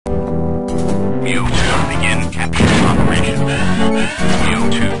Mu-2, begin capture operation.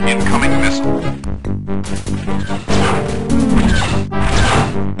 Mu-2, incoming missile.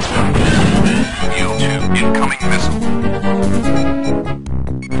 Mu-2, incoming missile.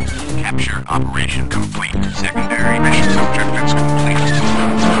 Capture operation complete. Secondary mission objectives complete.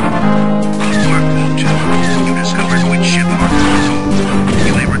 Mu-2, you discovered which ship Harkov.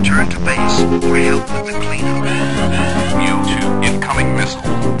 You may return to base or help with the cleanup. Mu-2, incoming missile.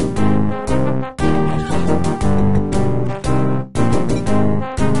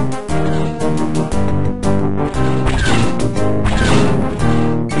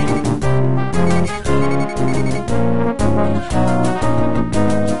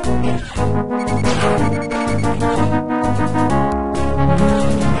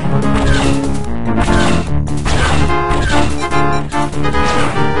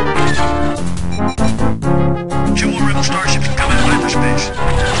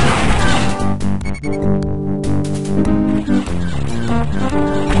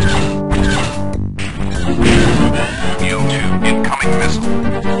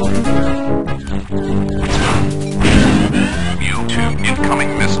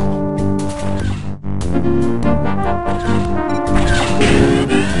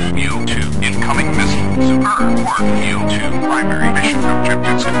 MediumCraft mission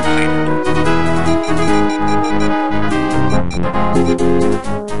objectives completed.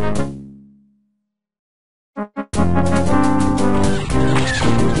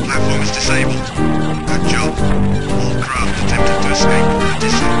 Platform is disabled. Good job. All craft attempted to escape are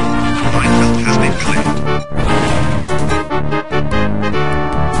disabled. The minefield has been cleared.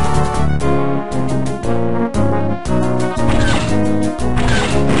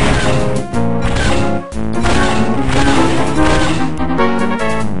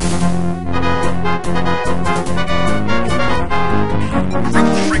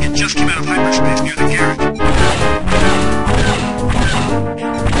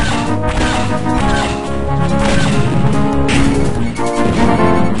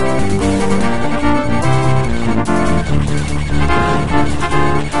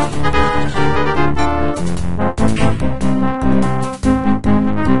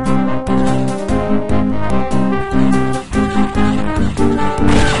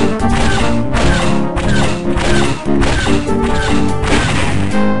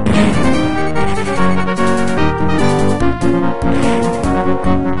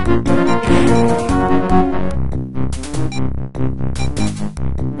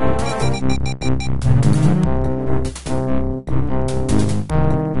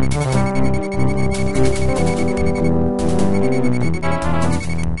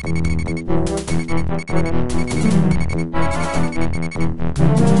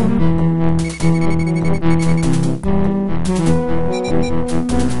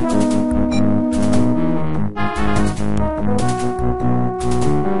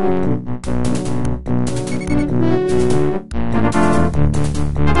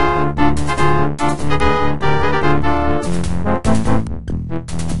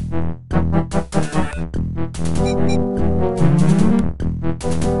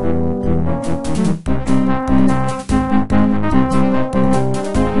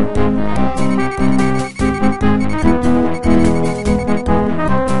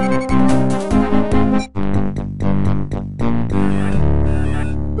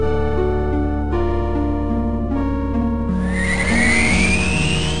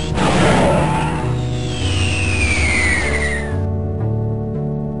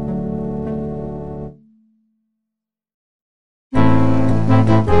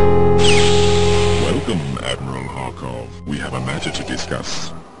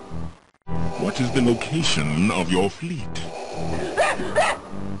 What is the location of your fleet?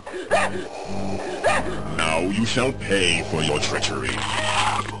 Now you shall pay for your treachery.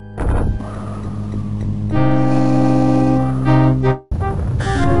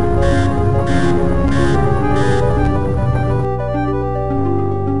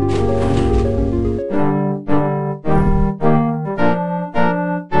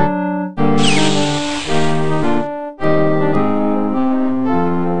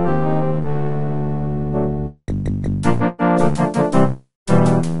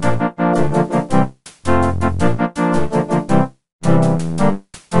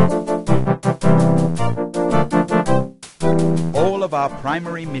 Our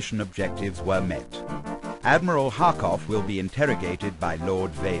primary mission objectives were met. Admiral Harkov will be interrogated by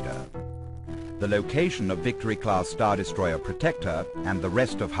Lord Vader. The location of Victory-class Star Destroyer Protector and the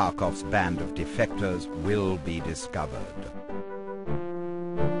rest of Harkov's band of defectors will be discovered.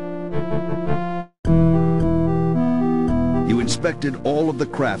 You inspected all of the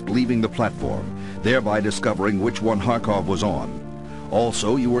craft leaving the platform, thereby discovering which one Harkov was on.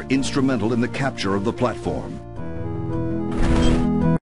 Also, you were instrumental in the capture of the platform.